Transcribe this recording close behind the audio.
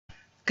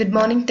Good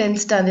morning 10th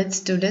standard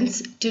students.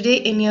 Today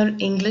in your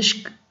English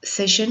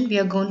session we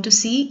are going to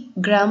see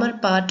grammar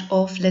part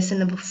of lesson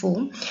number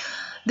 4.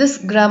 This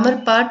grammar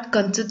part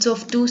consists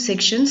of two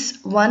sections.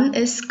 One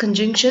is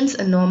conjunctions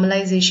and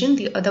normalization.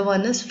 The other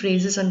one is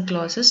phrases and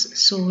clauses.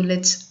 So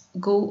let's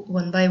go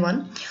one by one.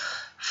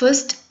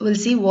 First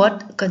we'll see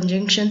what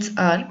conjunctions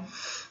are.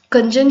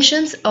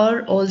 Conjunctions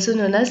are also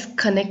known as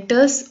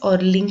connectors or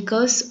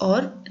linkers or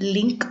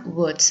link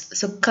words.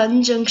 So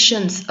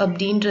conjunctions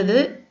அப்படின்றது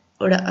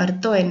ஓட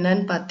அர்த்தம்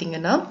என்னன்னு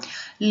பார்த்தீங்கன்னா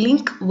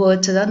link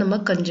words தான் நம்ம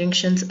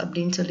conjunctions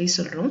அப்படின்னு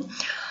சொல்றோம்.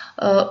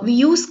 We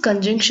use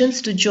conjunctions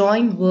to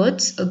join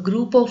words, a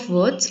group of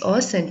words or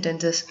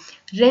sentences.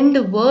 ரெண்டு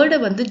வேர்டை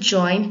வந்து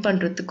ஜாயின்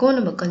பண்றதுக்கும்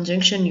நம்ம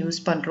conjunction யூஸ்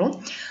பண்றோம்.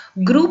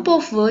 Group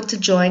of words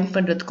join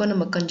பண்றதுக்கும்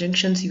நம்ம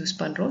conjunctions யூஸ்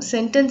பண்றோம்.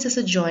 Sentences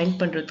join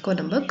பண்றதுக்கும்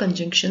நம்ம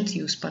conjunctions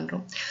யூஸ்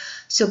பண்றோம்.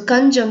 So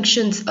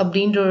conjunctions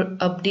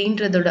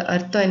அப்படின்றதோட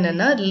அர்த்தம்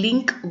என்னன்னா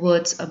link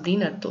words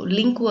அப்படின்னு அர்த்தம்.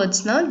 Link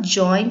wordsனா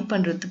join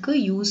பண்றதுக்கு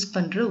யூஸ்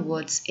பண்ற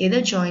words. எதை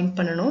join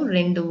பண்ணணும்?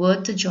 ரெண்டு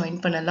words join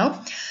பண்ணலாம்.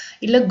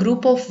 இல்ல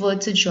group of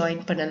words join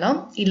பண்ணலாம்.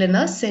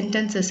 இல்லனா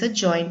sentences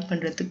join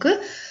பண்றதுக்கு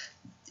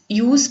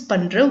யூஸ்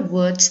பண்ற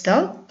words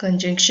தான்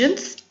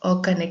conjunctions or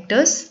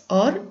connectors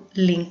or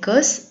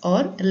linkers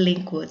or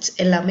link words.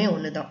 எல்லாமே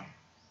ஒண்ணுதான்.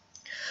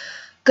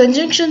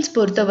 Conjunctions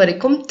பொறுத்த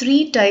வரைக்கும் 3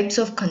 types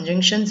of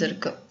conjunctions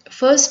இருக்கு.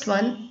 First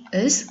one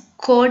is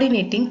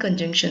coordinating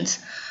conjunctions.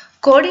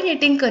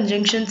 Coordinating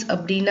conjunctions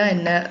அப்படின்னா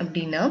என்ன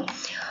அப்படின்னா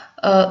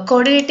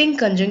coordinating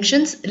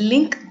conjunctions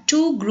link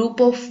two group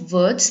of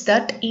words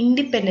that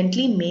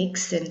independently make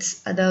sense.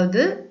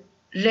 அதாவது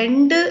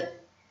ரெண்டு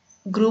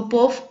group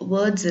of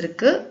words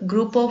இருக்கு.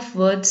 Group of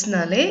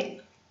wordsனாலே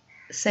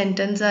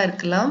sentence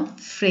இருக்கலாம்,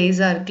 phrase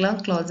இருக்கலாம்,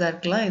 clause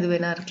இருக்கலாம், எது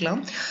வேணா இருக்கலாம்.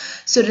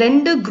 So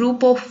ரெண்டு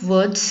group of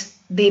words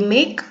they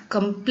make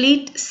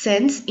complete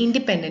sense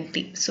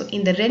independently. So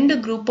இந்த ரெண்டு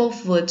group of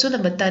words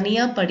நம்ம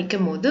தனியா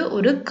படிக்கும் போது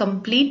ஒரு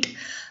complete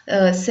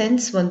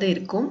sense வந்து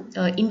இருக்கும்.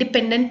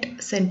 Independent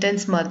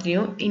sentence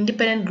மாதிரியும்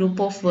independent group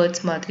of words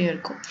மாதிரியும்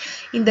இருக்கும்.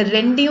 இந்த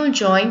ரெண்டையும்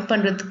join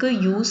பண்றதுக்கு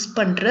யூஸ்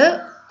பண்ற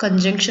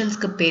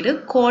conjunctionsக்கு பேரு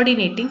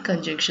coordinating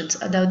conjunctions.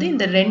 அதாவது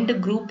இந்த ரெண்டு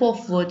group of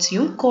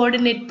wordsயும்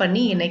coordinate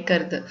பண்ணி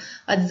இணைக்கிறது.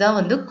 அதுதான்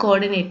வந்து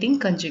coordinating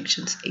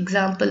conjunctions.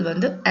 Example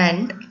வந்து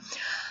and,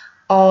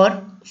 or,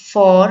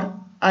 for,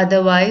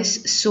 otherwise,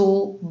 so,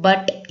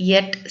 but,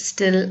 yet,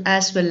 still,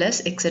 as well as,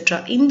 etc.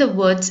 இந்த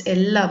words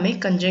எல்லாமே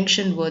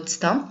conjunction words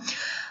தான்.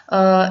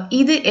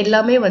 இது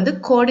எல்லாமே வந்து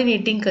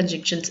coordinating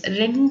conjunctions.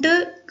 ரெண்டு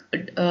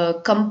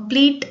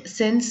complete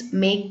sense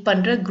make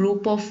பண்ற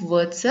group of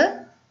words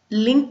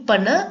link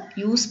பண்ண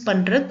யூஸ்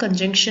பண்ற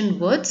conjunction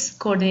words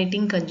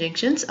coordinating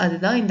conjunctions.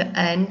 அதுதான் இந்த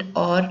and,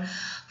 or,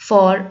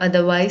 for,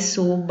 otherwise,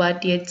 so, but,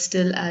 yet,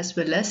 still, as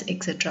well as,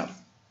 etc.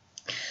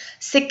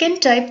 Second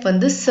type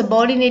வந்து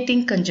subordinating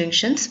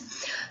conjunctions.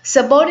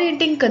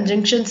 Subordinating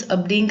conjunctions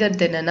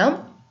அப்படிங்கிறது என்னன்னா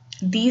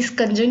these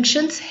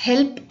conjunctions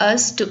help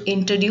us to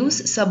introduce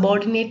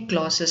subordinate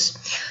clauses.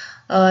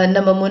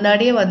 நம்ம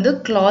முன்னாடியே வந்து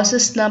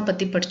clausesனா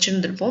பத்தி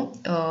படிச்சிருந்திருப்போம்.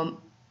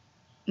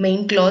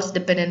 மெயின் clause,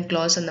 dependent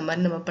clause அந்த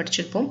மாதிரி நம்ம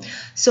படிச்சிருப்போம்.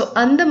 ஸோ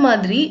அந்த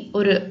மாதிரி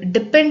ஒரு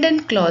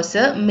dependent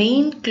clause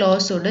மெயின்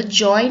clauseோட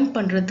join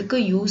பண்றதுக்கு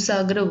யூஸ்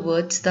ஆகுற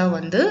words தான்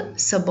வந்து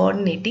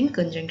subordinating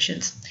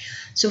conjunctions.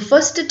 So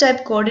first type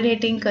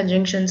coordinating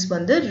conjunctions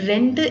வந்து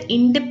ரெண்டு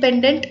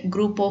independent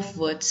group of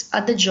words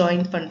அதை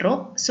join பண்றோம்.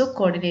 So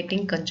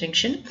coordinating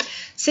conjunction.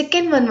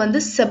 Second one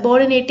வந்து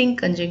subordinating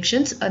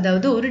conjunctions,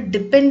 அதாவது ஒரு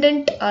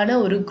dependent ஆன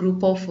ஒரு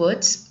group of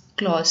words,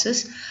 clauses.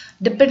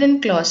 Dependent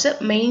clause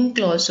main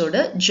clause ஓட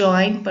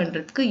join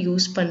பண்றதுக்கு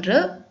யூஸ் பண்ற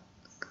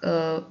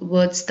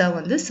words தான்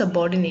வந்து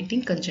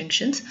subordinating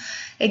conjunctions.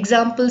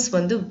 Examples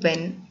வந்து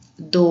when,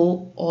 though,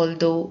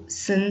 although,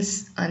 since,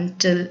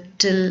 until,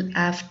 till,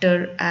 after,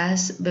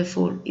 as,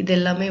 before. இது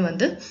எல்லாமே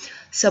வந்து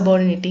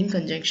subordinating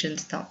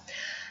conjunctions தான்.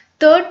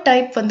 Third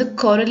type வந்து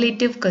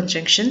correlative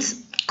conjunctions.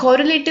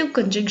 Correlative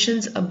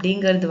conjunctions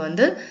அப்படிங்கிறது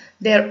வந்து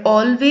they are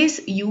always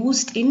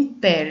used in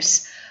pairs.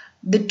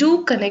 The two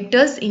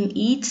connectors in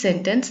each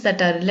sentence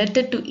that are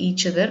related to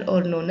each other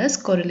are known as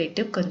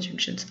correlative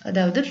conjunctions.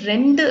 அதாவது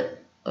ரெண்டு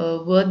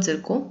words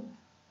இருக்கும்.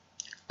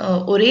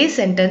 ஒரே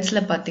சென்டென்ஸ்ல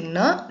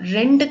பார்த்தீங்கன்னா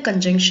ரெண்டு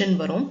கன்ஜங்ஷன்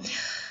வரும்.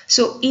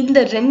 ஸோ இந்த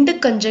ரெண்டு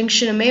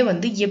கன்ஜங்ஷனுமே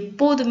வந்து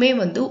எப்போதுமே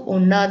வந்து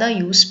ஒன்னா தான்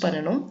யூஸ்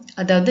பண்ணணும்.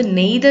 அதாவது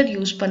நெய்தர்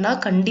யூஸ் பண்ணா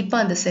கண்டிப்பா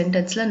அந்த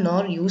சென்டென்ஸ்ல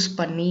நார் யூஸ்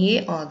பண்ணியே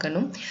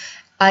ஆகணும்.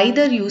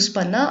 ஐதர் யூஸ்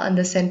பண்ணா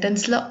அந்த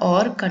சென்டென்ஸ்ல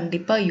ஆர்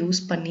கண்டிப்பா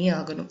யூஸ் பண்ணியே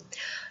ஆகணும்.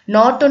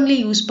 நாட் ஓன்லி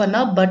யூஸ் பண்ணா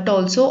பட்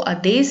ஆல்சோ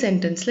அதே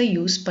சென்டென்ஸ்ல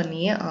யூஸ்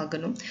பண்ணியே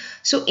ஆகணும்.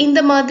 ஸோ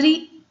இந்த மாதிரி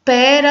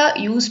பேரா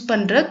யூஸ்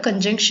பண்ற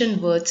கன்ஜங்ஷன்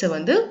வேர்ட்ஸை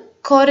வந்து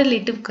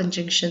correlative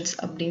conjunctions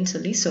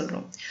அப்படின்னு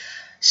சொல்றோம்.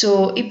 ஸோ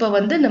இப்போ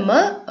வந்து நம்ம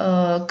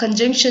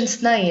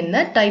conjunctionsனா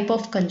என்ன, type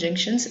of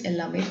conjunctions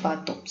எல்லாமே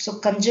பார்த்தோம். ஸோ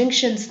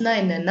conjunctionsனா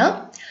என்னன்னா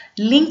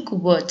link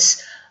words.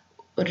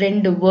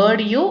 ரெண்டு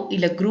வேர்டையோ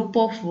இல்ல group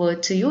of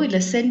wordsயோ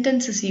இல்ல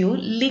sentencesயோ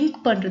லிங்க்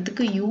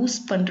பண்றதுக்கு யூஸ்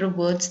பண்ற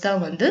words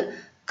தான் வந்து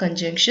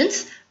conjunctions.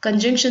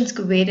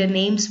 Conjunctionsக்கு வேற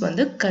names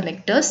வந்து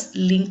connectors,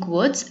 link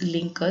words,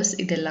 linkers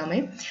இதெல்லாமே.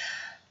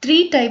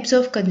 3 types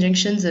of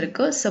conjunctions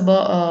இருக்கு.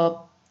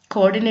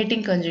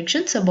 Coordinating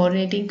conjunctions,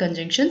 subordinating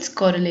conjunctions,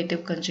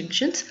 correlative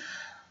conjunctions.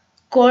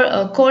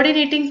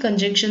 Coordinating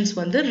conjunctions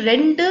வந்து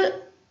ரெண்டு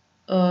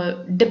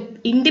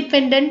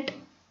independent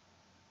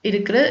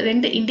இருக்கிற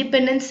ரெண்டு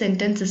independent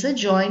sentences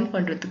join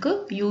பண்றதுக்கு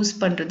யூஸ்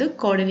பண்றது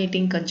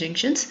coordinating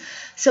conjunctions.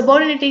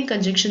 Subordinating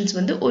conjunctions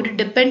வந்து ஒரு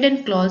dependent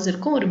clause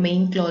இருக்கும், ஒரு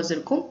main clause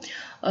இருக்கும்.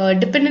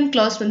 Dependent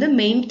clause வந்து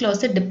main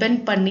clause depend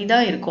பண்ணி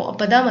தான் இருக்கும்.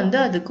 அப்பதான் வந்து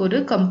அதுக்கு ஒரு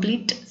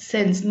complete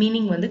sense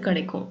meaning வந்து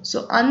கிடைக்கும். So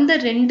அந்த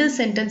ரெண்டு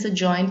sentence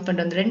join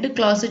பண்றது, ரெண்டு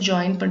clause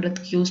join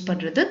பண்றதுக்கு யூஸ்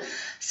பண்றது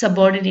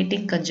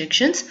subordinating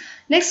conjunctions.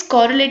 Next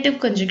correlative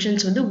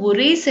conjunctions வந்து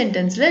ஒரே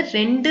sentenceல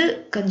ரெண்டு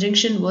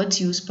conjunction words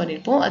யூஸ்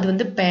பண்ணிருப்போம். அது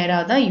வந்து pair-ஆ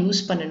தான்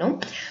யூஸ் பண்ணணும்.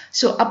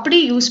 So அப்படி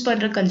யூஸ்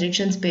பண்ற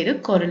conjunctions பேரு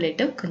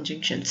correlative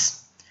conjunctions.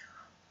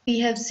 We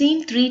have seen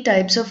 3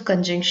 types of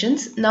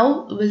conjunctions. Now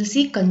we'll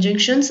see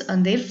conjunctions and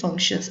their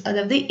functions.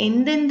 அதாவது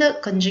எந்தெந்த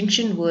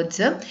conjunction words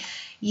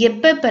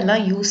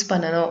எப்பெல்லாம் யூஸ்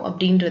பண்ணணும்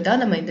அப்படின்றத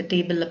நம்ம இந்த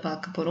டேபிள்ல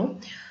பார்க்க போறோம்.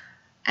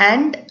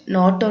 And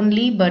not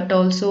only but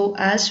also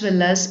as well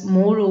as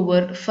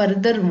moreover,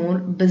 furthermore,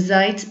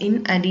 besides, in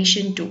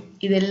addition to.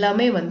 இது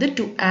எல்லாமே வந்து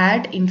to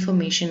add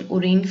information.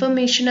 ஒரு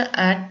information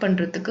add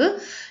பண்றதுக்கு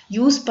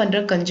யூஸ்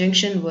பண்ற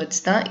conjunction words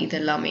தான்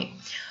இதெல்லாமே.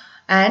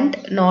 And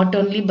not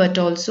only but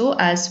also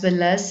as well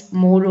as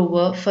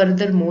moreover,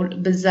 furthermore,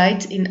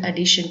 besides, in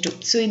addition to.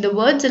 So இந்த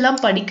words எல்லாம்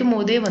படிக்கும்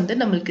போதே வந்து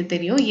நம்மளுக்கு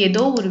தெரியும்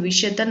ஏதோ ஒரு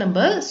விஷயத்தை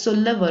நம்ம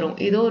சொல்ல வரும்,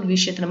 ஏதோ ஒரு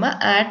விஷயத்தை நம்ம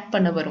add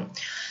பண்ண வரும்.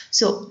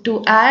 So to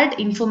add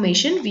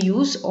information we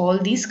use all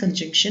these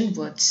conjunction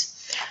words.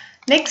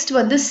 Next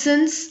வந்து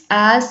since,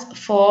 as,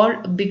 for,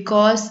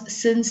 because,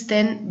 since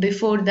then,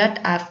 before that,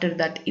 after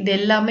that. இது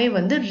எல்லாமே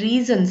வந்து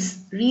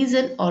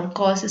reason or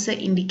causes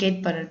indicate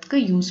பண்றதுக்கு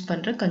யூஸ்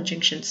பண்ற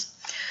conjunctions.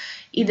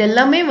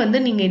 இதெல்லாமே வந்து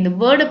நீங்க இந்த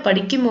வேர்டை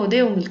படிக்கும் போதே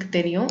உங்களுக்கு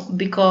தெரியும்.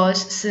 Because,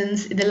 since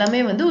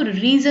இதெல்லாமே வந்து ஒரு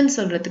reason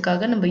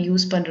சொல்றதுக்காக நம்ம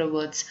யூஸ் பண்ற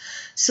words.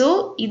 So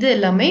இது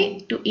எல்லாமே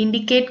to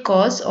indicate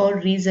cause or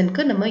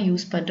reasonக்கு நம்ம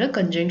யூஸ் பண்ற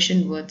conjunction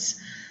words.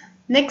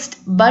 Next,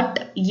 but,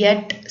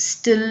 yet,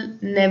 still,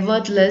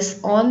 nevertheless,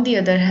 on the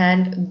other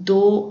hand,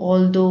 though,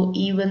 although,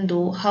 even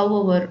though,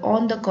 however,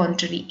 on the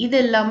contrary. இது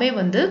எல்லாமே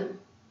வந்து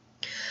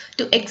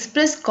to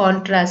express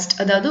contrast,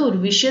 அதாவது ஒரு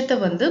விஷயத்தை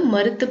வந்து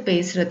மறுத்து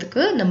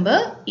பேசுறதுக்கு நம்ம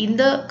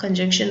இந்த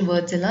conjunction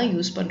words எல்லாம்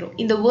யூஸ் பண்றோம்.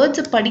 இந்த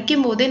words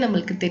படிக்கும் போதே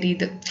நம்மளுக்கு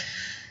தெரியுது.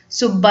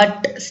 So but,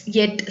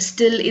 yet,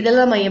 still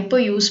இதெல்லாம் நம்ம எப்போ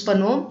யூஸ்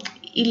பண்ணுவோம்?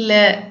 இல்ல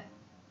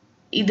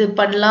இது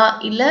பண்ணலாம்,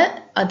 இல்ல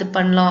அது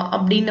பண்ணலாம்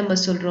அப்படின்னு நம்ம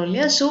சொல்றோம்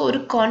இல்லையா? So ஒரு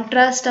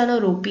கான்ட்ராஸ்டான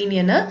ஒரு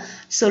ஒப்பீனியனை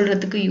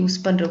சொல்றதுக்கு யூஸ்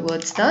பண்ற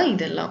வேர்ட்ஸ் தான்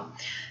இதெல்லாம்.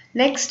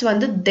 நெக்ஸ்ட்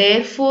வந்து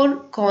therefore,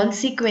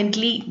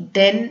 consequently,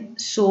 then,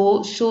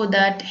 so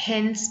that,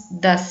 hence,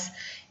 thus.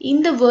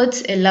 இந்த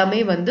வேர்ட்ஸ்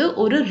எல்லாமே வந்து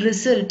ஒரு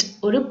ரிசல்ட்,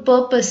 ஒரு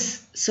பர்பஸ்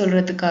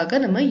சொல்றதுக்காக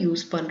நம்ம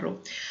யூஸ் பண்றோம்.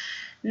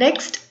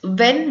 Next,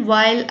 when,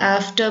 while,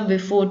 after,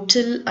 before,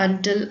 till,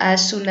 until,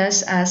 as soon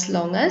as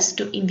long as,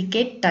 to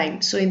indicate time.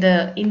 So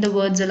இந்த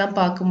words எல்லாம்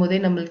பார்க்கும்போதே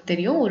நம்மளுக்கு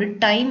தெரியும் ஒரு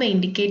டைமை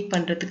இண்டிகேட்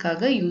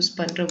பண்றதுக்காக யூஸ்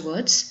பண்ற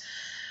words.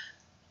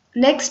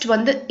 Next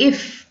வந்து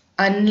if,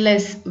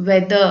 unless,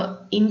 whether,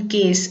 in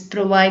case,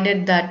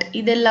 provided that.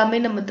 இதெல்லாமே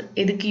நம்ம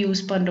எதுக்கு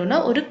யூஸ் பண்றோம்னா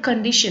ஒரு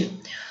condition.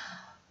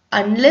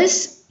 Unless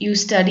you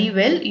study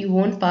well, you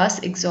won't pass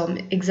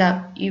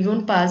you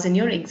won't pass in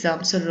your exam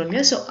சொல்றோம்.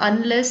 So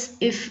unless,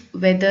 if,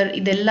 whether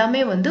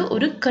இதெல்லாமே வந்து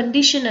ஒரு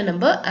கண்டிஷனை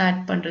நம்ம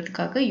ஆட்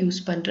பண்றதுக்காக யூஸ்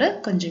பண்ற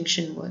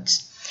conjunction words.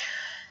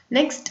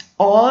 Next,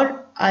 or,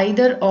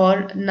 either or,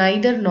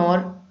 neither nor,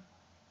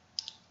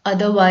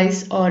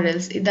 otherwise or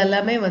else.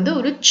 இதெல்லாமே வந்து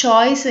ஒரு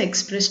choice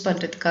express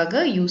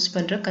பண்றதுக்காக யூஸ்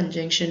பண்ற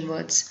conjunction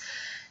words.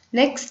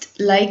 Next,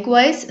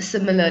 likewise,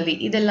 similarly.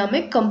 இதெல்லாமே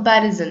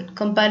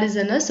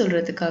comparison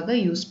சொல்றதுக்காக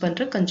யூஸ்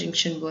பண்ற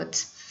conjunction words.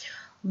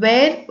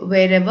 Where,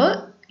 wherever,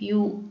 you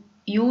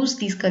use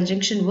these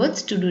conjunction words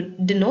to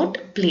denote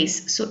place.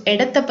 So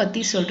இடத்தை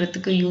பத்தி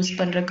சொல்றதுக்கு யூஸ்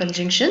பண்ற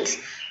conjunctions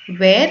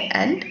where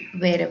and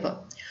wherever.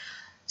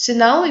 So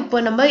now இப்போ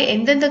நம்ம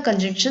எந்தெந்த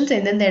conjunctions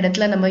எந்தெந்த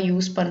இடத்துல நம்ம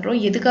யூஸ் பண்றோம்,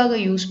 எதுக்காக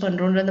யூஸ்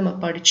பண்றோம்ன்றத நம்ம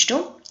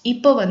படிச்சிட்டோம்.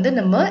 இப்போ வந்து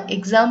நம்ம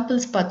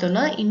எக்ஸாம்பிள்ஸ்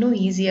பார்த்தோம்னா இன்னும்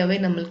ஈஸியாவே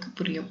நம்மளுக்கு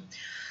புரியும்.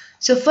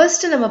 So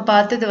first நம்ம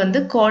பார்த்தது வந்து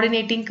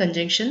coordinating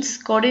conjunctions.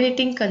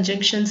 Coordinating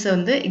conjunctions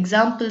வந்து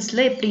examples-ல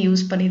எப்படி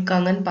யூஸ்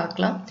பண்ணிருக்காங்கன்னு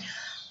பார்க்கலாம்.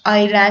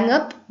 I rang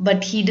up but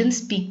he didn't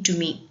speak to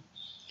me.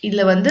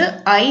 இதுல வந்து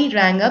I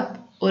rang up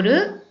ஒரு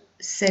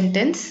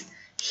sentence,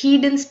 he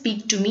didn't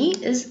speak to me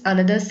is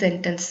another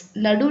sentence.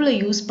 நடுவுல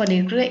யூஸ்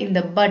பண்ணிருக்கிற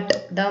இந்த but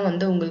தான்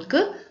வந்து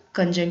உங்களுக்கு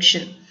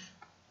conjunction.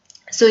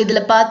 So இதுல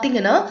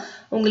பாத்தீங்கன்னா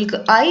உங்களுக்கு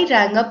I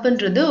rang up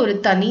ன்றது ஒரு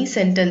தனி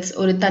sentence,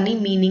 ஒரு தனி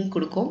meaning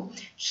கொடுக்கும்.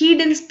 He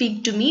didn't speak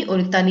to me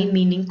ஒரு தனி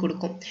meaning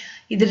கொடுக்கும்.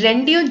 இது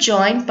ரெண்டையும்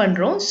join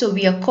பண்றோம். So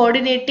we are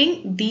coordinating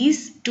these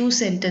two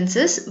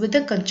sentences with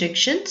a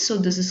conjunction. So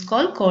this is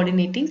called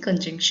coordinating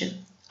conjunction.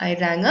 I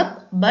rang up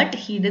but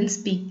he didn't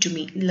speak to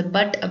me. இதுல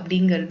but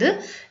அப்படிங்கிறது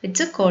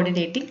it's a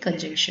coordinating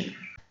conjunction.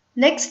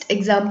 Next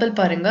example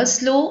பாருங்க,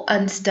 slow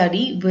and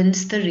study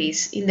wins the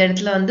race. இந்த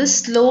இடத்துல வந்து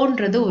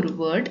ஸ்லோன்றது ஒரு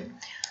word,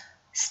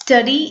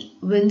 study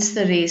wins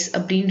த race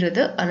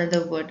அப்படின்றது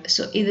another word.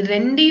 So இது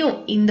ரெண்டையும்,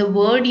 இந்த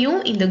வேர்டையும்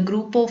இந்த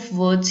குரூப் ஆஃப்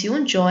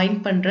வேர்ட்ஸையும் ஜாயின்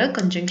பண்ற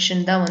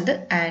கன்ஜங்ஷன் தான் வந்து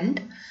and.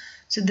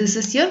 So this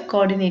is your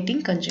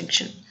coordinating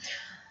conjunction.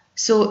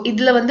 So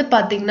இதில் வந்து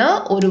பார்த்தீங்கன்னா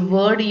ஒரு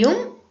வேர்டையும்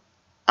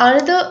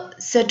another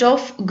set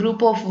of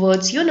group of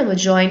words யும் நம்ம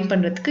ஜாயின்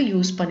பண்றதுக்கு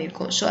யூஸ்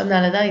பண்ணியிருக்கோம். ஸோ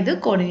அதனால தான் இது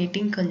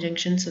கோஆர்டினேட்டிங்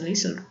கன்ஜங்ஷன் சொல்லி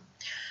சொல்றோம்.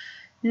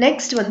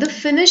 நெக்ஸ்ட் வந்து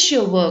finish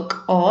your work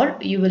or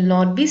you will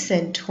not be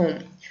sent home.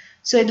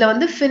 So இதில்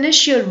வந்து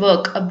finish your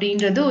work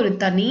அப்படின்றது ஒரு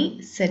தனி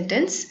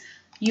sentence,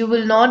 you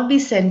will not be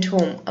sent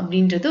home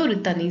அப்படின்றது ஒரு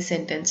தனி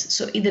சென்டென்ஸ்.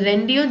 ஸோ இது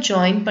ரெண்டையும்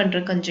ஜாயின் பண்ற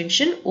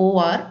கன்ஜங்ஷன்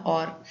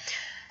or.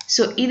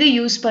 ஸோ இது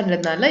யூஸ்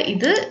பண்றதுனால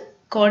இது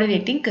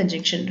coordinating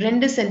conjunction.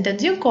 ரெண்டு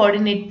சென்டென்ஸையும்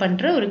கோஆர்டினேட்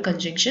பண்ற ஒரு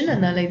கன்ஜங்ஷன்,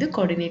 அதனால இது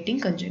coordinating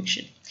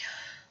conjunction.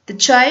 The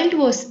child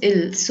was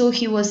ill, so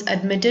he was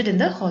admitted in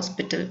the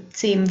hospital.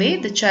 Same way,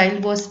 the child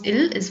was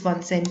ill is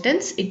one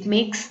sentence. It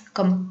makes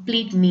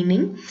complete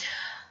meaning.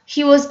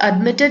 He was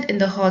admitted in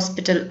the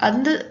hospital.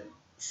 அந்த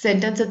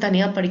சென்டென்ஸை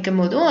தனியா படிக்கும்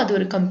போதும் அது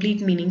ஒரு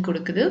complete meaning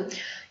கொடுக்குது.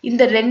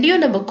 இந்த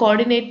ரெண்டையும் நம்ம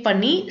கோஆர்டினேட்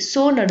பண்ணி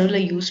so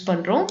நடுவில் யூஸ்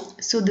பண்றோம்.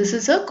 So this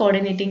is a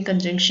coordinating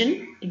conjunction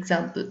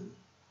example.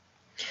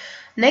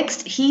 Next,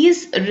 he is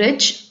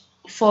rich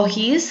for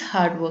he is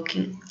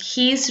hardworking.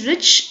 He is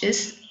rich is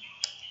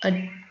a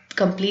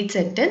complete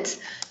sentence.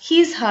 He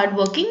is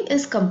hardworking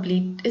is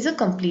a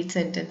complete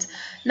sentence.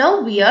 Now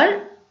we are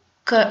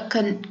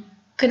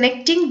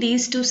connecting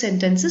these two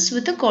sentences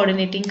with a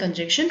coordinating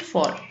conjunction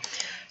for.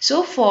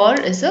 So for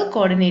is a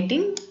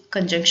coordinating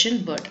conjunction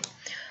word.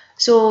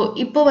 So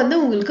இப்போ வந்து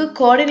உங்களுக்கு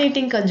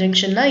coordinating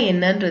conjunctionனா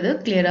என்னன்றது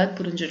கிளியரா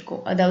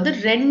புரிஞ்சிருக்கும். அதாவது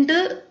ரெண்டு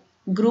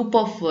group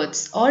of words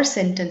or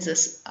sentences,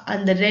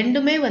 அந்த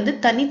ரெண்டுமே வந்து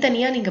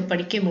தனித்தனியா நீங்க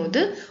படிக்கும்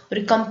போது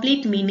ஒரு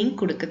complete meaning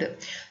கொடுக்குது.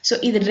 ஸோ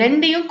இது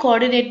ரெண்டையும்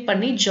கோஆர்டினேட்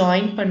பண்ணி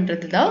ஜாயின்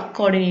பண்றது தான்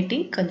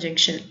coordinating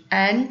conjunction.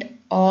 and,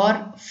 or,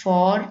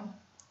 for,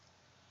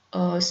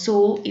 so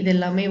இது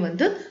எல்லாமே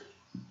வந்து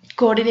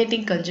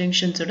coordinating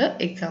conjunctions ஓட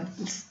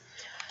examples.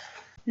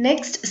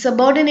 Next,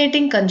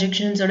 subordinating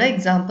conjunctions ஓட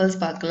examples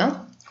பார்க்கலாம்.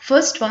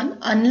 First one,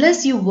 unless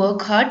you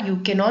work hard, you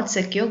cannot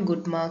secure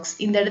good marks.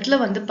 இந்த இடத்துல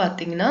வந்து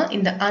பார்த்தீங்கன்னா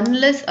இந்த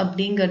unless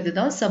அப்படிங்கிறது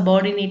தான்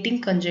subordinating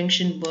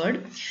conjunction word.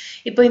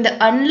 இப்போ இந்த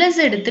unless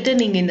எடுத்துட்டு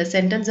நீங்க இந்த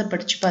சென்டென்ஸை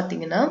படிச்சு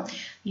பார்த்தீங்கன்னா,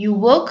 you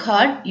work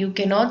hard, you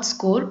cannot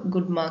score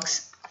good marks.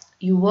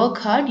 You work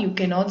hard, you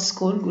cannot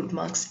score good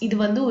marks. இது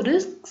வந்து ஒரு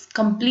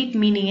complete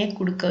meaning-ஏ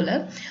கொடுக்கல.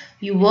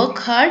 You work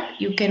hard,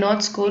 you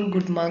cannot score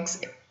good marks.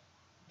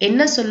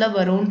 என்ன சொல்ல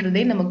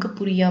வரோன்றதே நமக்கு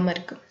புரியாம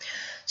இருக்கு.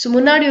 ஸோ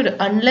முன்னாடி ஒரு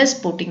unless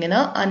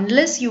போட்டிங்கன்னா,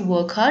 unless you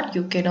work hard,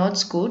 you cannot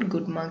score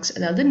good marks.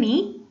 அதாவது நீ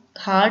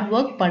ஹார்ட்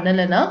ஒர்க்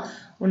பண்ணலைன்னா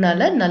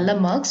உன்னால நல்ல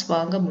மார்க்ஸ்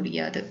வாங்க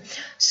முடியாது.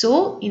 ஸோ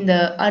இந்த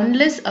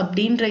unless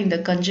அப்படின்ற இந்த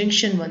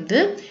கன்ஜங்ஷன் வந்து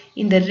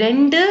இந்த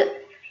ரெண்டு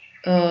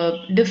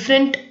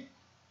டிஃப்ரெண்ட்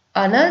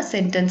ஆன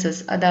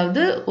சென்டென்சஸ்,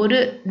 அதாவது ஒரு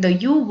இந்த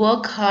you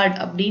work hard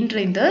அப்படின்ற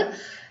இந்த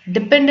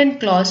dependent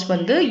clause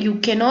வந்து you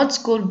cannot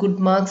score good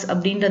marks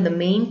அப்படின்ற அந்த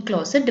மெயின்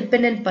clause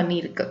dependent பண்ணி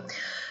இருக்கு.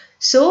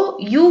 So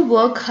you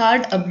work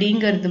hard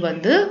அப்படிங்கிறது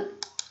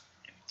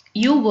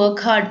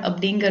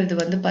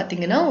வந்து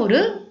பாத்தீங்கன்னா ஒரு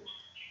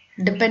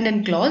dependent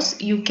clause.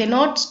 You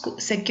cannot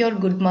secure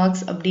good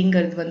marks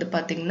அப்படிங்கிறது வந்து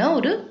பாத்தீங்கன்னா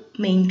ஒரு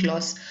main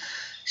clause.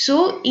 So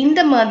இந்த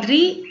மாதிரி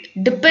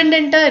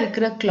டிபெண்டண்டா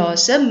இருக்கிற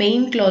clause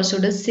மெயின்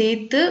clauseோட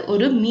சேர்த்து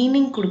ஒரு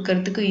மீனிங்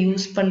கொடுக்கறதுக்கு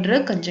யூஸ் பண்ற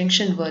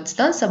கன்ஜங்ஷன் வேர்ட்ஸ்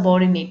தான்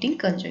subordinating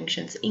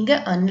conjunctions.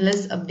 இங்க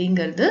unless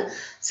அப்படிங்கிறது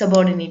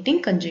subordinating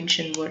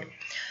conjunction word.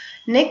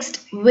 Next,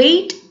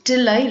 wait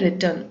till I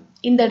return.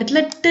 இந்த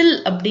இடத்துல till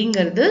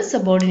அப்படிங்கிறது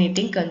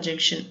subordinating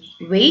conjunction.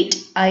 Wait,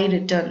 I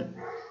return.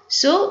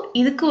 So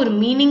இதுக்கு ஒரு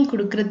மீனிங்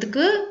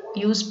கொடுக்கறதுக்கு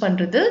யூஸ்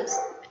பண்றது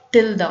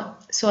till தான்.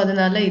 So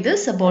அதனால இது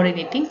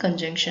subordinating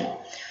conjunction.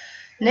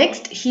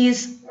 Next, he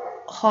is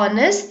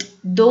honest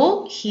though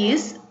he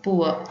is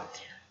poor.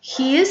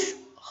 He is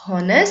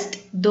honest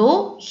though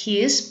he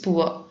is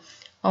poor.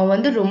 அவன்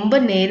வந்து ரொம்ப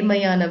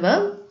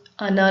நேர்மையானவன்,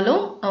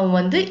 ஆனாலும் அவன்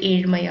வந்து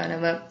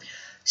ஏழ்மையானவன்.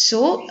 ஸோ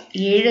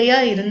ஏழையா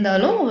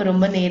இருந்தாலும் அவன்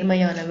ரொம்ப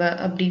நேர்மையானவன்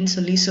அப்படின்னு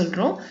சொல்லி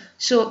சொல்றோம்.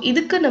 ஸோ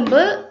இதுக்கு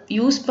நம்ம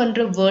யூஸ்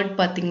பண்ற வேர்ட்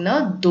பார்த்தீங்கன்னா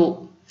தோ.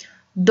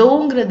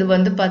 தோங்கிறது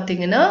வந்து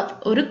பார்த்தீங்கன்னா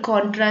ஒரு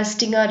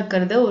கான்ட்ராஸ்டிங்கா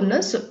இருக்கிறத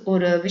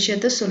ஒரு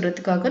விஷயத்த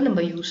சொல்றதுக்காக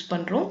நம்ம யூஸ்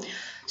பண்றோம்.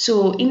 ஸோ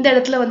இந்த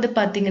இடத்துல வந்து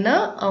பார்த்தீங்கன்னா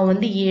அவன்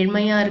வந்து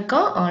ஏழ்மையா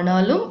இருக்கான்,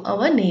 ஆனாலும்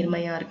அவன்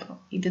நேர்மையா இருக்கான்.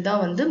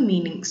 இதுதான் வந்து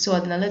மீனிங். ஸோ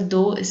அதனால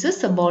though is a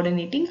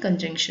subordinating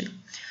conjunction.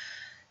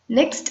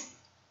 Next,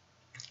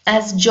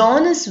 as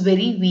John is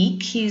very weak,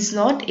 he is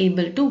not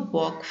able to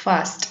walk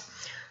fast.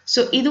 So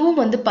இதுவும்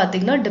வந்து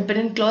பார்த்தீங்கன்னா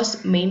dependent clause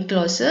main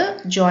clause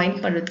join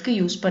பண்றதுக்கு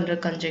யூஸ் பண்ற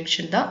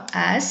conjunction தான்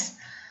as.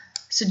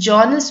 So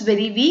John is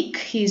very weak,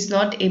 he is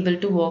not able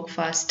to walk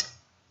fast.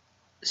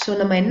 So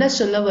நம்ம என்ன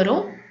சொல்ல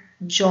வரோம்,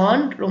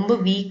 ஜான் ரொம்ப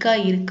வீக்கா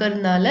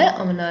இருக்கிறதுனால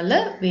அவனால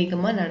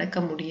வேகமா நடக்க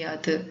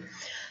முடியாது.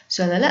 So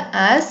அதனால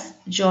as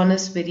John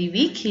is very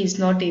weak, he is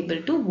not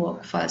able to walk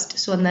fast.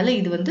 So அதனால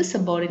இது வந்து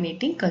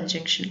subordinating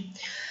conjunction.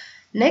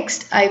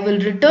 Next, I will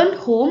return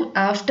home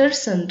after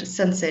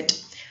sunset.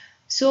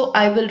 So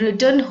I will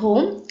return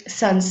home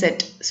sunset.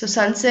 So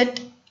sunset,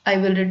 I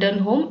will return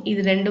home.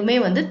 இது ரெண்டுமே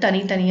வந்து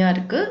தனித்தனியா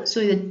இருக்கு. So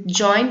இது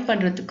join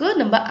பண்றதுக்கு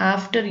நம்ம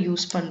after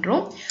use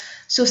பண்றோம்.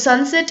 So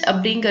sunset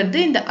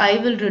அப்படிங்கிறது இந்த I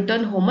will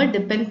return home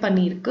depend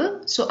பண்ணி இருக்கு.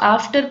 So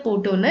after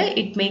போட்டோன்னா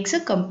it makes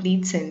a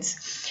complete sense.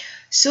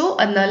 So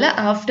அதனால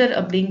after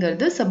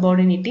அப்படிங்கிறது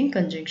subordinating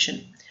conjunction.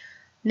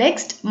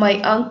 Next, my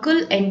uncle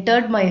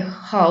entered my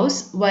house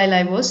while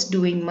I was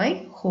doing my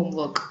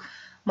homework.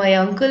 My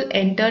uncle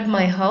entered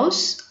my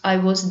house, I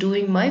was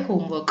doing my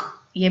homework.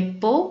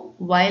 எப்போ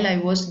while I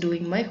was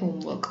doing my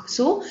homework.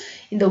 So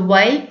இந்த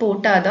while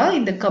போட்டாதான்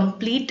இந்த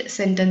complete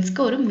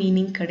sentenceக்கு ஒரு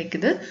meaning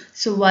கிடைக்குது.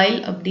 So while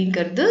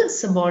அப்படிங்கிறது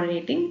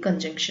subordinating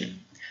conjunction.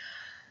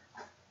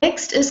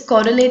 Next is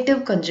correlative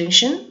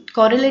conjunction.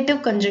 Correlative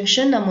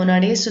conjunction நம்ம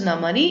முன்னாடியே சொன்ன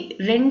மாதிரி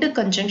ரெண்டு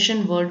conjunction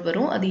word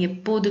வரும். அது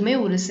எப்போதுமே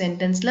ஒரு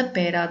sentenceல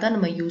பேரா தான்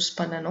நம்ம யூஸ்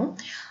பண்ணணும்.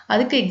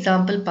 அதுக்கு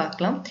எக்ஸாம்பிள்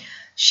பார்க்கலாம்.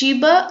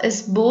 Sheba is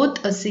both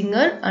a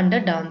singer and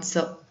a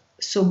dancer.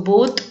 So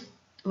both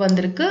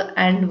வந்திருக்கு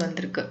and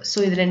வந்திருக்கு. So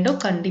இது ரெண்டும்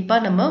கண்டிப்பா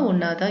நம்ம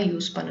ஒண்ணா தான்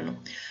யூஸ் பண்ணணும்.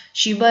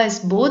 Sheba is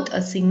both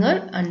a singer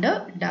and a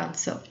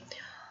dancer.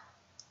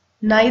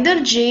 Neither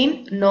Jane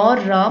nor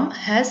Ram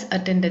has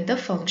attended the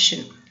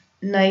function.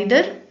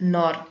 Neither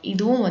nor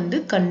இதுவும் வந்து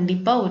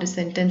கண்டிப்பா ஒரு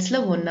சென்டென்ஸ்ல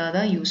ஒண்ணா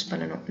தான் யூஸ்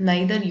பண்ணணும்.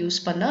 Neither யூஸ்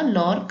பண்ணா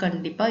nor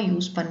கண்டிப்பா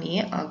யூஸ்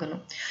பண்ணியே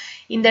ஆகணும்.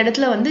 இந்த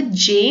இடத்துல வந்து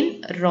ஜேன்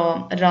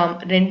ராம்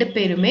ரெண்டு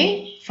பேருமே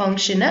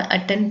ஃபங்க்ஷனை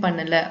அட்டெண்ட்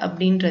பண்ணல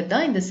அப்படின்றது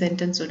தான் இந்த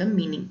சென்டென்ஸோட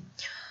meaning.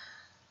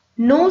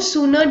 No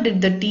sooner did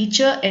the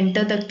teacher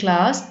enter the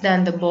class than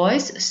the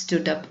boys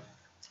stood up.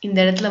 இந்த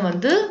இடத்துல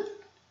வந்து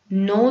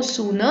no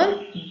sooner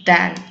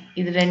than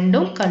இது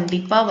ரெண்டும்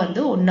கண்டிப்பா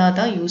வந்து ஒண்ணா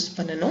தான் யூஸ்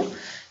பண்ணணும்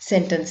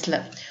சென்டென்ஸ்ல.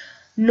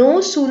 No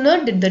sooner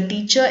did the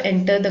teacher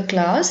enter the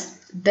class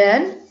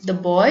than the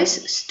boys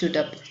stood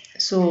up.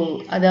 So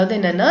அதாவது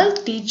என்னன்னா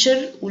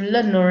டீச்சர்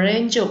உள்ள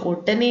நுழைஞ்ச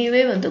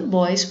உடனேவே வந்து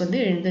பாய்ஸ் வந்து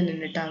எழுந்து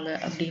நின்னுட்டாங்க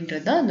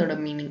அப்படின்றது தான் அதோட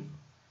meaning.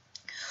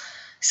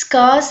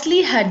 Scarcely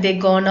had they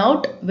gone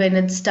out when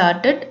it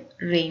started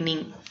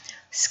raining.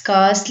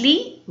 Scarcely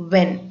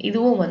when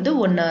இதுவும் வந்து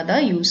ஒண்ணா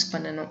தான் யூஸ்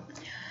பண்ணணும்.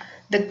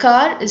 The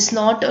car is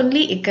not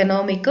only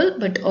economical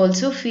but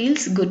also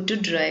feels good to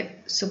drive.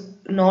 So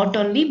not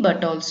only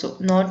but also,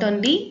 not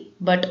only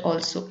but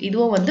also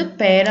இதுவும் வந்து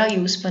பேரா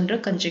use பண்ற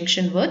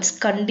conjunction words.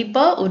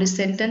 கண்டிப்பா ஒரு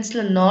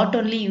சென்டென்ஸ்ல not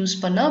only யூஸ்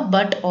பண்ணா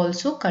but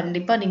also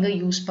கண்டிப்பா நீங்க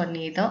யூஸ்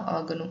பண்ணியே தான்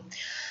ஆகணும்.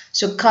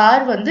 So car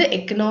வந்து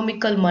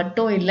economical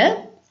மட்டும் இல்ல,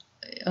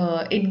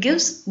 it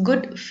gives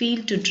good feel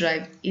to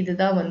drive.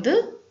 இதுதான் வந்து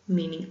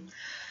meaning.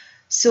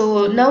 So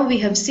now we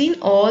have seen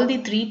all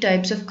the three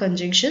types of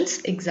conjunctions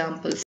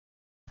examples.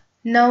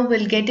 Now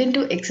we'll get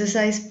into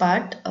exercise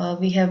part.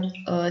 We have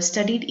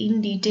studied in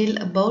detail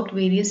about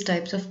various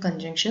types of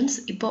conjunctions.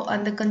 இப்போ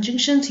அந்த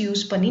conjunctions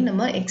use பண்ணி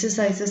நம்ம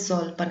exercises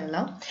solve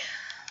பண்ணலாம்.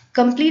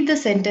 Complete the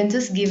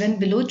sentences given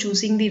below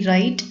choosing the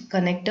right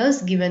connectors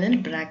given in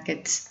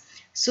brackets.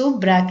 So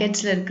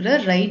bracketsல இருக்கிற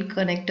right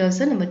connectors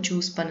நம்ம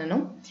choose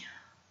பண்ணணும்.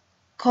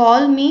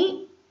 Call me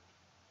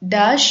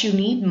dash you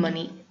need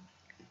money.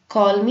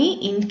 Call me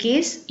in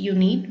case you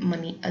need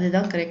money.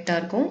 அதுதான் கரெக்டா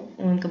இருக்கும்.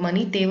 உங்களுக்கு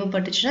மணி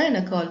தேவைப்பட்டுச்சுன்னா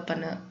எனக்கு கால்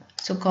பண்ணு.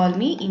 So call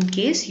me in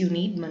case you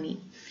need money.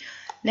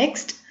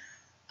 Next,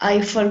 I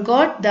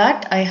forgot that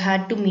I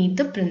had to meet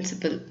the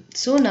principal.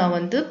 So நான்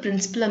வந்து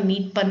principal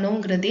meet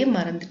பண்ணோங்கிறதே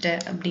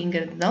மறந்துட்டேன்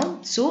அப்படிங்கிறது தான்.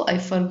 So I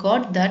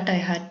forgot that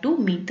I had to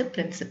meet the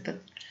principal.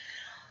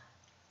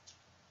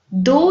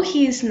 Though he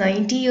is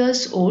 90 years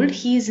old,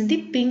 he is in the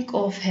pink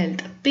of health.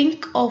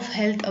 Pink of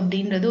health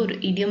அப்படின்றது ஒரு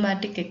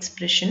idiomatic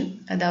expression.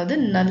 அதாவது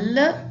நல்ல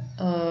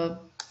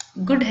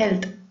good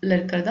healthல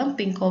இருக்கிறதா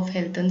pink of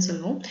healthன்னு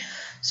சொல்லுவோம்.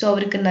 So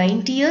அவருக்கு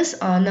 90 years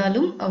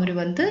ஆனாலும் அவர்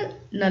வந்து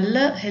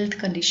நல்ல health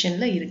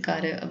conditionல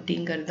இருக்காரு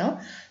அப்படிங்கிறது தான்.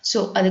 So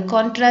அது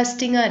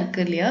contrastingஆ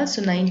இருக்கு இல்லையா?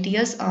 So 90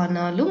 years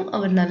ஆனாலும்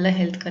அவர் நல்ல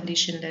health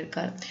conditionல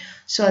இருக்காரு.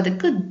 So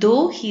அதுக்கு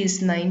though he is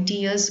 90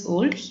 years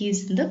old, he is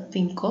in the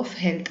pink of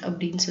health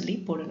அப்படின்னு சொல்லி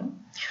போடணும்.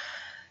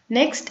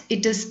 Next,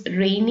 it is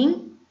raining.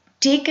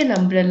 Take an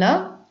umbrella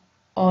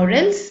or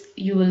else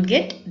you will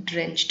get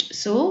drenched.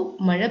 So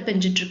மழை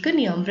பெஞ்சிட்டு இருக்கு,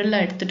 நீ umbrella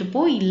எடுத்துட்டு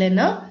போ,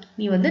 இல்லைன்னா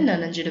நீ வந்து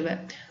நனைஞ்சிடுவ.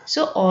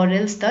 So or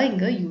else தான்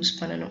இங்க யூஸ்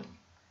பண்ணணும்.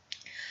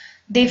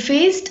 They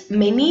faced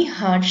many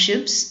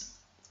hardships.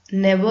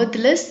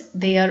 Nevertheless,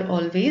 they are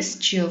always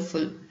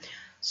cheerful.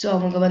 So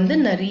அவங்க வந்து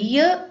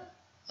நிறைய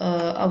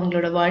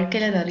அவங்களோட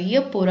வாழ்க்கையில நிறைய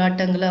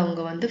போராட்டங்களை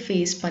அவங்க வந்து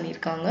ஃபேஸ்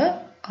பண்ணியிருக்காங்க.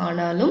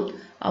 ஆனாலும்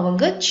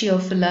அவங்க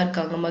cheerful-ஆ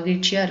இருக்காங்க,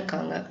 மகிழ்ச்சியா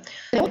இருக்காங்க.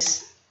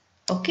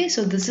 Okay,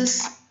 so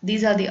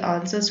these are the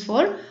answers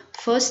for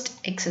first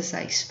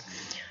exercise.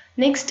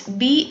 Next,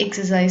 B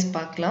exercise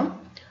பார்க்கலாம்.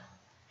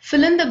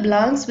 Fill in the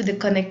blanks with the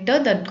connector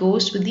that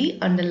goes with the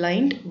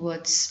underlined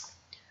words.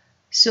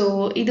 So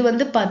இது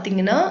வந்து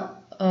பாத்தீங்கன்னா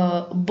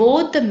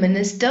both the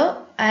minister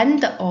and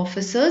the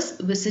officers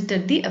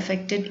visited the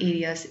affected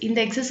areas. இந்த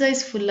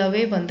exercise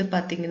full-ஆவே வந்து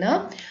பாத்தீங்கன்னா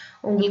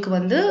உங்களுக்கு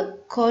வந்து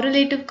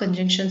correlative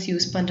conjunctions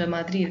use பண்ற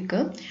மாதிரி இருக்கு.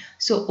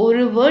 ஸோ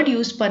ஒரு வேர்ட்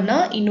யூஸ் பண்ணா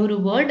இன்னொரு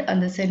வேர்ட்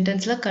அந்த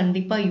சென்டென்ஸ்ல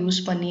கண்டிப்பா யூஸ்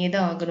பண்ணியே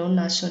தான் ஆகணும்னு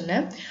நான்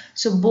சொன்னேன்.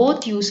 ஸோ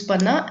போத் யூஸ்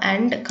பண்ணா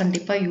and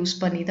கண்டிப்பா யூஸ்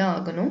பண்ணி தான்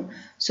ஆகணும்.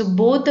 So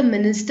both the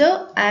minister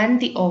and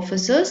the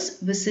officers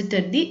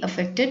visited the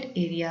affected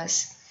areas.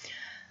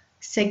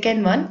 Second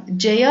one,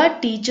 Jaya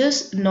teaches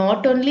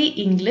not only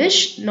English,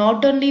 not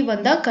only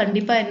வந்தா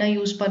கண்டிப்பா என்ன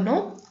யூஸ்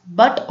பண்ணோம்,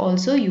 but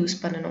also யூஸ்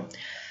பண்ணணும்.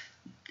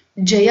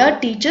 Jaya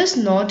teaches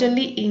not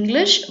only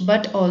English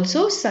but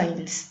also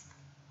science.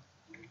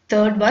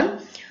 Third one,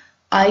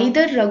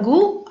 either Raghu,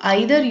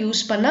 either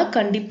use பண்ணா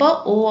கண்டிப்பா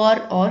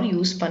or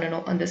use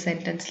பண்ணணும் அந்த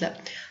சென்டென்ஸ்ல.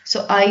 So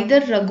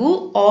either Raghu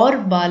or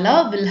Bala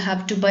will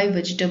have to buy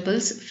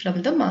vegetables from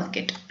the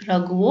market.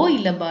 ரகுவோ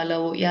இல்ல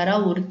பாலாவோ யாரா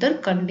ஒருத்தர்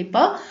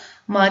கண்டிப்பா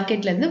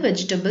மார்க்கெட்ல இருந்து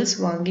வெஜிடபிள்ஸ்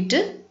வாங்கிட்டு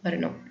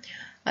வரணும்.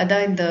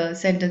 அதான் இந்த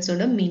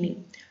சென்டென்ஸோட meaning.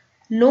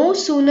 No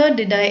sooner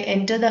did I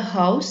enter the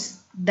house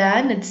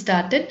than it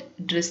started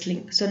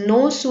drizzling. So no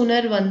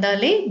sooner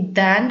வந்தாலே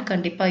than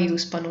கண்டிப்பா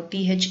யூஸ் பண்ணும்.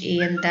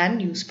 THAN than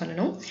யூஸ்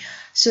பண்ணணும்.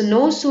 So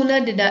no sooner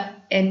did I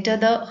enter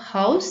the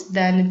house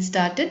than it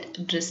started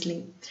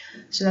drizzling.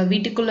 So நான்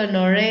வீட்டுக்குள்ள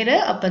நுழையிற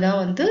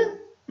அப்பதான் வந்து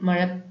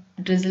மழை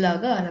drizzle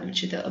ஆக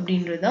ஆரம்பிச்சது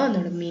அப்படின்றது தான்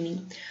அதோட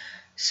meaning.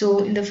 So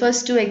in the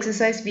first two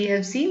exercise we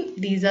have seen,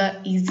 these are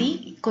easy.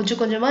 கொஞ்சம்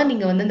கொஞ்சமா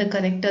நீங்க வந்து இந்த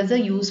connectors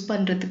யூஸ்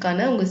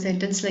பண்றதுக்கான உங்க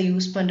சென்டென்ஸ்ல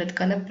யூஸ்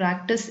பண்றதுக்கான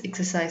practice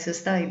exercises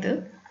தான் இது.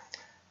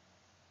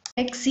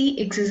 Next C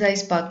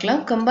exercise பார்க்கலாம்.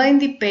 Combine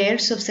the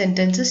pairs of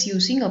sentences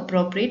using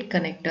appropriate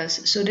connectors.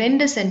 So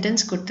ரெண்டு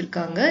sentence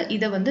கொடுத்திருக்காங்க.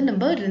 இத வந்து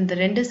நம்ம இந்த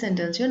ரெண்டு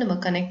sentenceயும் நம்ம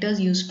connectors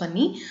யூஸ்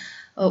பண்ணி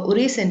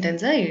ஒரே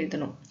sentence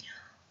எழுதணும்.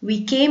 We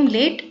came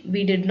late,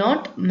 we did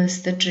not miss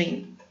the train.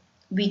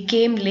 We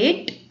came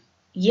late,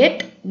 yet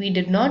we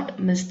did not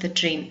miss the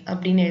train.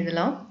 அப்படின்னு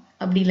எழுதலாம்.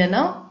 அப்படி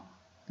இல்லனா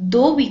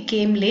though we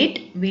came late,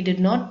 we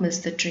did not miss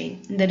the train.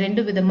 இந்த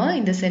ரெண்டு விதமா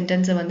இந்த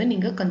சென்டென்ஸை வந்து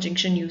நீங்க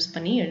conjunction யூஸ்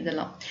பண்ணி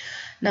எழுதலாம்.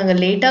 நாங்க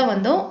லேட்டா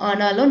வந்தோம்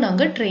ஆனாலும்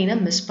நாங்க ட்ரெயினை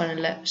மிஸ்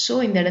பண்ணல. ஸோ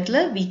இந்த இடத்துல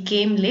we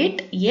came late,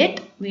 yet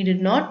we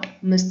did not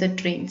miss the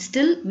train.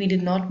 Still we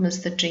did not miss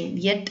the train.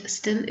 Yet,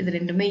 still இது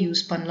ரெண்டுமே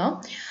யூஸ் பண்ணலாம்.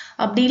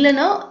 அப்படி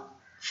இல்லனா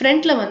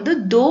ஃப்ரண்ட்ல வந்து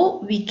though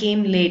we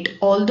came late,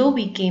 although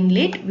we came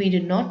late, we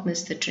did not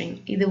miss the train.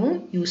 இதுவும்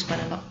use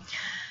பண்ணலாம்.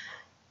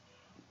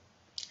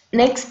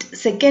 Next,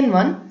 second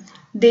one,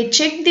 they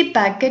checked the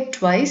packet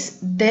twice,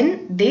 then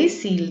they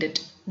sealed it.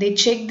 They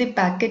checked the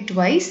packet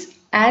twice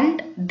and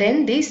then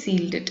they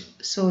sealed it.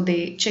 So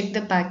they checked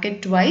the packet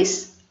twice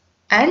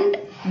and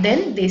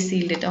then they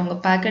sealed it. அவங்க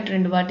packet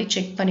ரெண்டு வாட்டி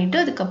check பண்ணிட்டு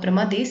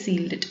அதுக்கப்புறமா they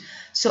sealed it.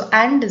 So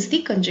and is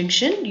the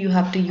conjunction you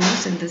have to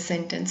use in this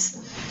sentence.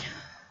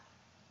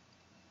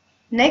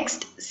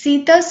 Next,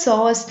 Sita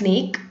saw a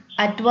snake.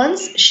 At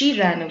once she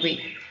ran away.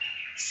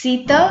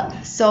 Sita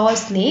saw a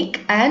snake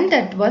and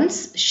at once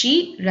she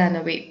ran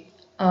away.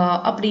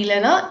 அப்படி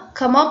இல்லனா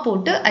comma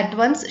போட்டு at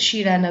once she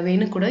ran away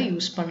னு கூட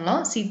use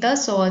பண்ணலாம். Sita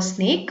saw a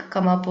snake,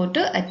 comma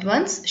போட்டு at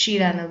once she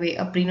ran away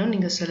அப்படினு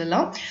நீங்க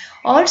சொல்லலாம்.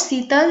 Or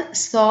Sita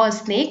saw a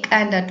snake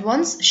and at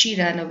once she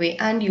ran away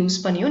and use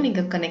பண்ணியும்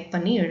நீங்க கனெக்ட்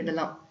பண்ணி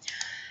எழுதலாம்.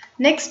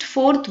 Next,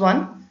 fourth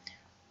one,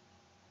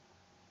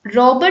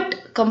 Robert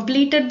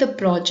completed the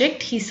project.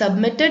 He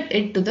submitted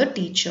it to the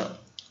teacher.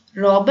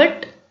 Robert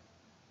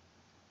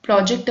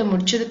project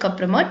முடிச்சதுக்கு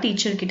அப்புறமா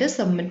teacher கிட்ட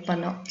சப்மிட்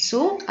பண்ணான். So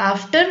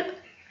after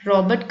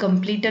Robert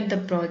completed the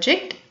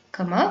project,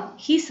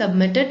 he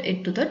submitted it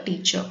to the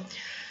teacher.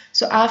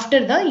 So after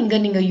தான் இங்க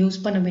நீங்க use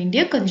பண்ண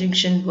வேண்டிய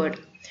conjunction word.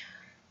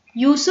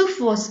 Yusuf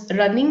was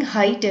running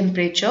high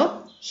temperature.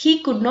 He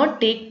could not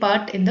take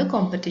part in the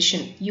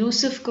competition.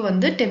 யூசுஃப்க்கு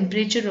வந்து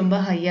temperature ரொம்ப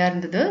ஹையா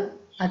இருந்தது.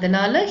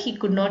 அதனால he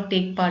could not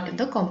take part in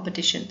the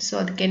competition. So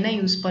அதுக்கு என்ன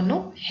யூஸ்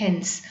பண்ணோம்?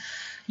 Hence.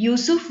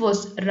 Yusuf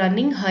was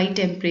running high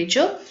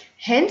temperature.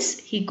 Hence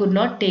he could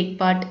not take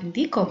part in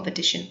the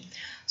competition.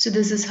 So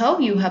this is how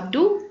you have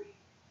to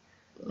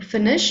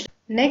finish.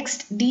 Next,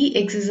 D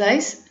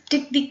exercise,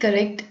 tick the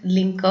correct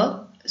linker.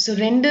 So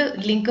ரெண்டு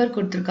linker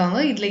கொடுத்திருக்காங்க.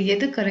 இதுல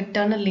எது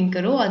கரெக்டான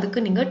லிங்கரோ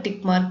அதுக்கு நீங்க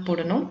tick mark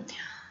போடணும்.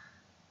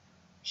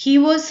 He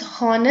was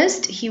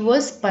honest, he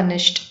was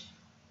punished.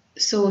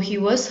 So he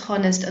was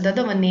honest,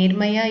 அதாவது அவன்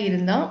நேர்மையா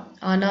இருந்தான்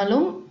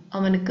ஆனாலும்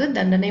அவனுக்கு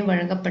தண்டனை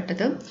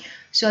வழங்கப்பட்டது.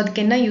 ஸோ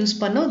அதுக்கு என்ன யூஸ்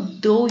பண்ணோம்?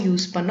 though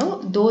யூஸ் பண்ணோம்.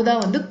 though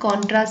தான் வந்து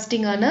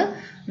கான்ட்ராஸ்டிங்கான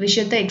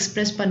விஷயத்தை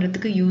எக்ஸ்பிரஸ்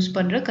பண்றதுக்கு யூஸ்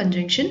பண்ற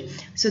conjunction.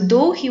 So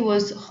though he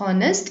was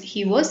honest,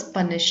 he was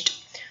punished.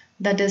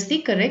 That is the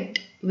correct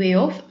way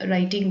of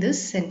writing this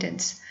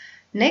sentence.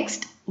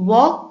 Next,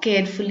 walk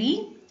carefully,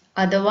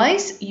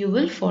 otherwise you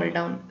will fall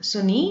down. So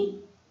நீ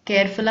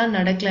கேர்ஃபுல்லா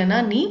நடக்கலனா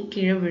நீ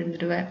கீழே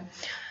விழுந்துடுவ.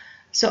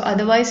 So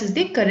otherwise is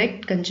the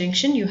correct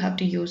conjunction you have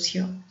to use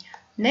here.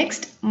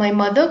 Next, my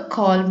mother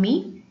called me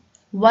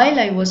while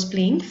I was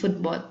playing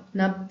football.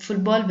 நான்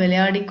football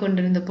விளையாடி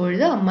கொண்டிருந்த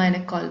பொழுது அம்மா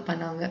எனக்கு கால்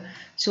பண்ணாங்க.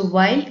 So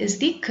while is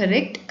the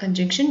correct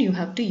conjunction you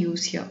have to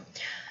use here.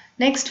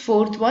 Next,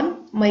 fourth one,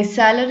 my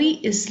salary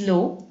is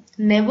low.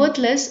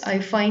 Nevertheless, I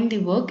find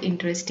the work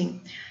interesting.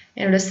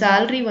 என்னோட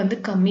salary வந்து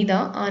கம்மி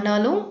தான்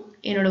ஆனாலும்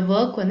என்னோட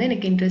work வந்து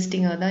எனக்கு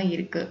இன்ட்ரெஸ்டிங்கா தான்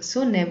இருக்கு. So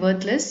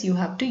nevertheless you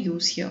have to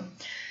use here.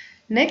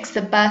 Next,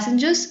 the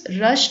passengers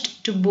rushed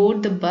to board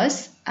the bus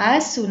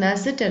as soon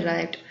as it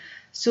arrived.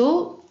 So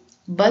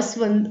bus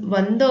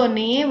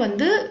வந்தோடனே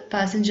வந்து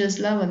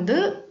passengersலாம் வந்து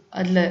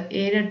அதுல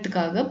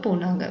ஏறதுக்காக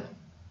போனாங்க.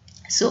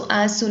 So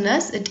as soon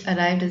as it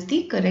arrived is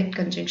the correct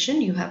conjunction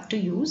you have to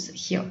use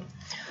here.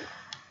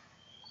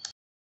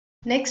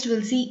 Next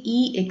we'll see E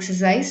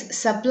exercise,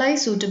 supply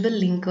suitable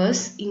linkers.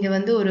 இங்க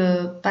வந்து ஒரு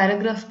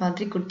paragraph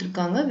மாதிரி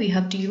கொடுத்திருக்காங்க. We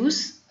have to use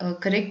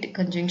correct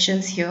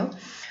conjunctions here.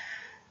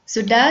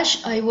 So dash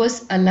I was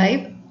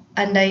alive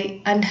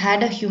and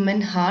had a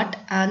human heart,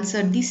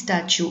 answered the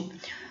statue.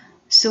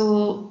 So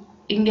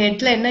இங்க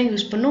இடத்துல என்ன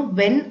use பண்ணோம்?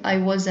 When I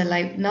was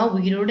alive. நான்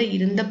உயிரோட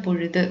இருந்த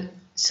பொழுது.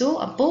 So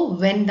அப்போ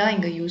when தான்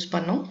இங்க யூஸ்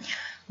பண்ணோம்.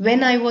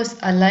 When I was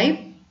alive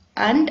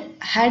and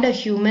had a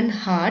human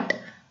heart,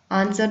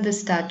 answered the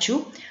statue.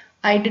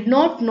 I did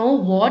not know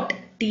what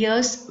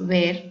tears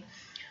were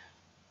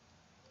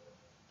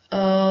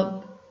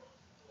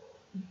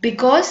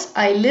because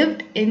I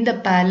lived in the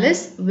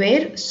palace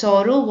where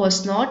sorrow was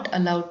not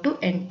allowed to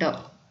enter.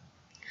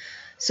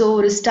 So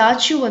ஒரு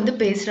statue வந்து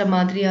பேசுற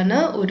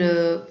மாதிரியான ஒரு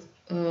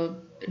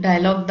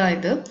dialogue தான்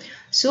இது.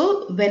 So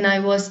when I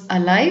was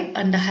alive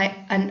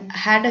and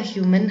had a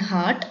human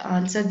heart,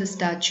 answered the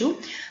statue.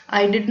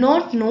 I did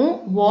not know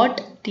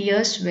what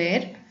tears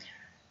were.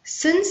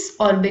 Since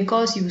or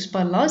because use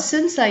பண்ணலாம்.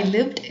 Since I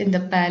lived in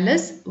the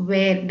palace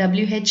where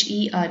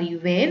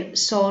where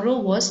sorrow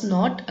was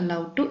not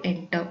allowed to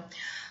enter.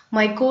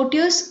 My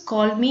courtiers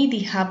called me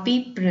the happy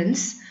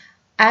prince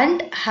and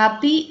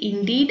happy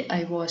indeed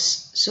I was.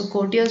 So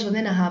courtiers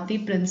வந்து நான் happy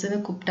prince னு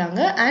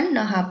கூப்பிட்டாங்க and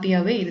நான்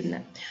ஹாப்பியாவே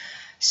இருந்தேன்.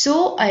 So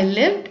I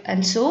lived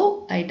and so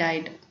I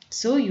died.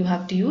 So you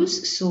have to use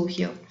so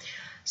here.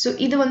 So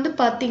இது வந்து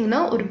பாத்தீங்கன்னா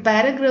ஒரு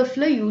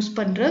paragraphல யூஸ்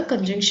பண்ற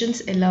conjunctions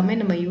எல்லாமே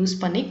நம்ம யூஸ்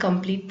பண்ணி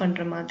complete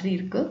பண்ற மாதிரி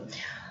இருக்கு.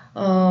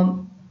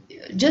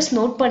 Just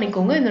note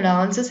பண்ணிக்கோங்க. என்னோட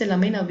answers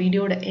எல்லாமே நான்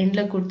வீடியோட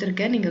endல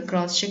கொடுத்திருக்கேன். நீங்க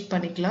cross check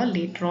பண்ணிக்கலாம்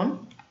later on.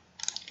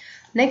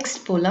 Next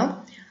போலாம்.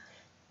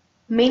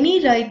 Many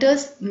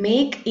writers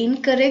make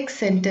incorrect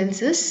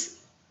sentences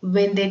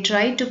when they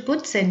try to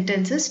put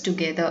sentences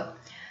together.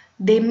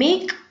 They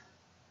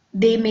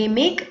may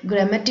make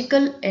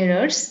grammatical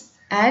errors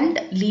and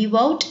leave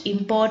out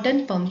important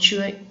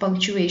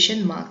punctuation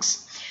marks.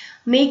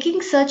 Making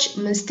such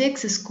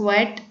mistakes is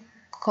quite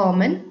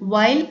common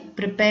while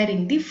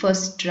preparing the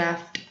first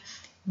draft,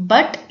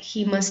 but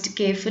he must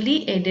carefully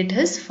edit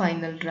his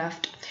final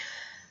draft.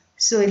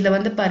 So idla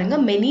vandu parunga,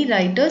 many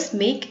writers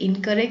make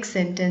incorrect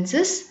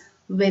sentences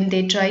when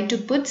they try to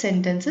put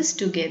sentences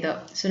together.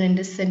 So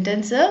rendu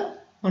sentence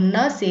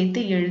onna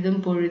சேர்த்து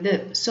எழுதும் பொழுது,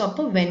 so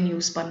அப்போ when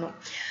use பண்ணோம்.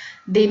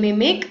 They may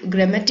make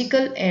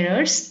grammatical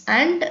errors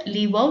and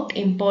leave out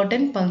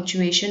important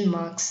punctuation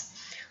marks.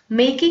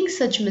 Making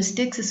such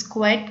mistakes is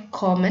quite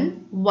common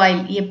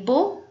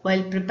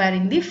while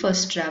preparing the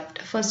first draft.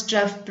 First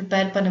draft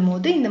prepare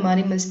பண்ணும்போது இந்த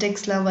மாதிரி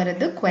mistakesலாம்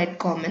வரது quite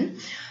common.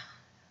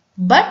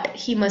 But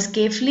he must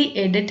carefully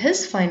edit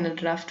his final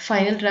draft.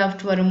 Final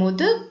draft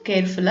வரும்போது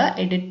carefully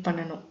edit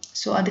பண்ணணும்.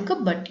 So அதுக்கு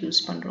but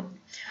use பண்றோம்.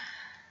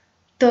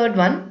 Third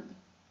one,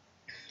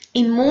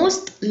 in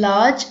most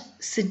large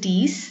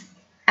cities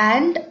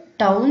and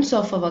towns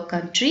of our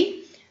country,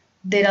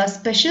 there are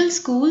special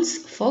schools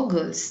for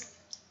girls.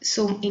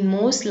 So in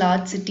most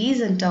large cities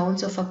and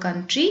towns of our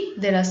country,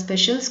 there are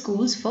special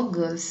schools for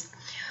girls.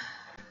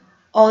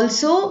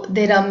 Also,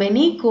 there are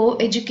many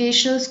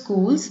co-educational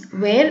schools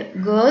where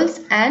girls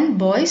and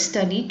boys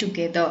study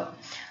together.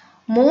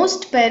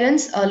 Most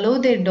parents allow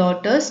their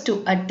daughters to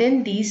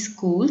attend these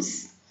schools,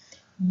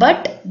 but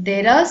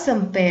there are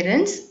some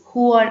parents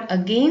who are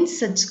against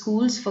such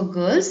schools for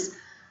girls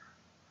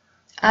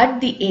at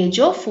the age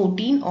of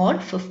 14 or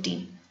 15.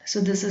 So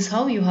this is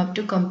how you have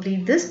to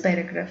complete this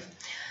paragraph.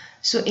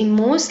 So in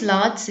most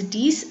large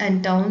cities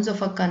and towns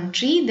of our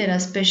country, there are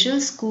special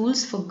schools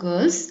for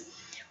girls.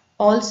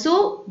 Also,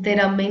 there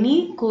are many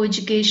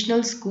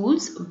co-educational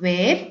schools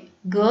where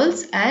girls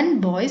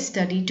and boys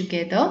study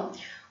together.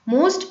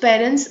 Most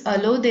parents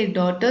allow their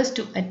daughters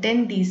to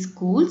attend these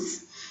schools,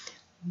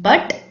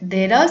 but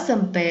there are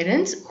some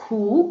parents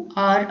who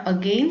are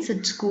against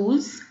such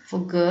schools for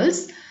girls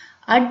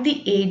at the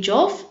age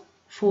of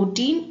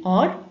 14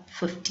 or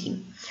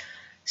 15.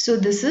 So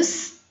this is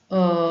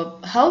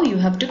how you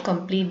have to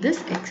complete this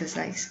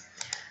exercise.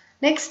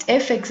 Next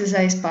F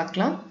exercise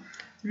பார்க்கலாம்.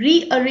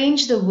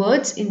 Rearrange the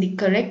words in the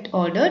correct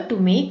order to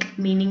make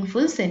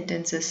meaningful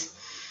sentences.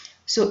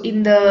 So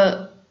இந்த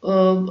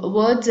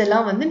words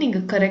எல்லாம் வந்து நீங்க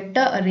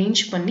கரெக்டா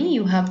arrange பண்ணி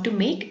you have to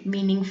make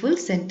meaningful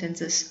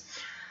sentences.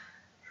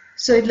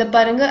 So இதுல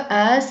பாருங்க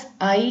as,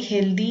 I,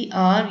 healthy,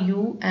 are,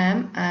 you,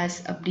 am, as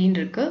அப்படின்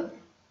இருக்கு.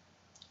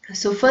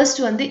 So first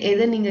வந்து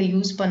எதை நீங்க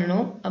யூஸ்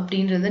பண்ணணும்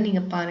அப்படின்றத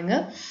நீங்க பாருங்க.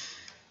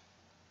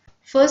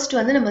 First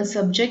வந்து நம்ம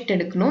subject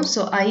எடுக்கணும்.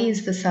 So I is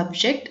the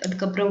subject.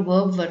 அதுக்கப்புறம்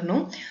verb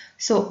வரணும்.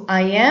 So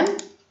I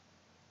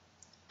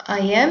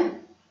am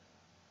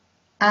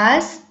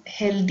as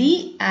healthy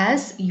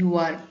as you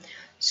are.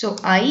 So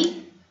I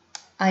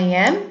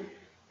am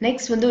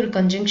next வந்து ஒரு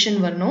conjunction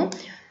வரணும்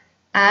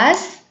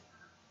as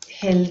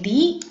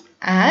healthy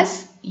as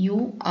you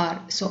are.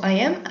 So I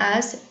am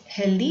as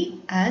healthy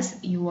as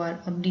you are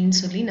அப்படின்னு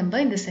சொல்லி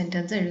நம்ம இந்த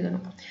sentence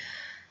எழுதணும்.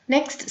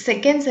 next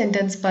second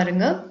sentence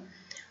பாருங்க.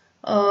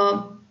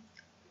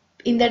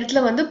 இந்த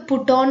இடத்துல வந்து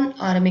put on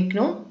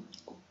ஆரம்பிக்கணும்.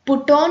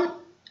 put on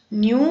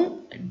new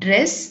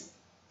dress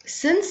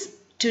since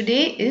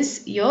today is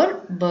your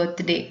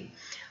birthday.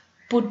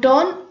 put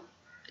on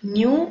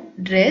new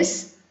dress,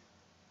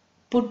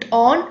 put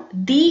on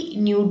the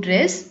new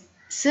dress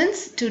since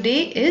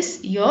today is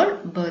your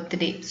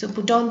birthday. So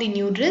put on the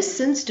new dress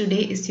since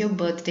today is your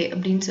birthday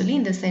அப்படின்னு சொல்லி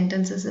இந்த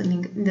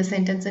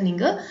sentence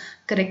நீங்க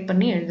correct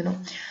பண்ணி எழுதணும்.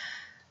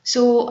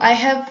 So I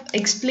have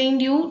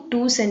explained you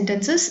 2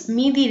 sentences.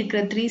 மீதி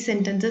இருக்கிற 3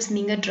 sentences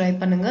நீங்க try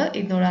பண்ணுங்க.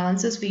 இதனோட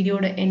answers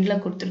வீடியோட endல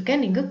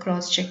கொடுத்திருக்கேன். நீங்க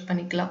cross check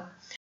பண்ணிக்கலாம்.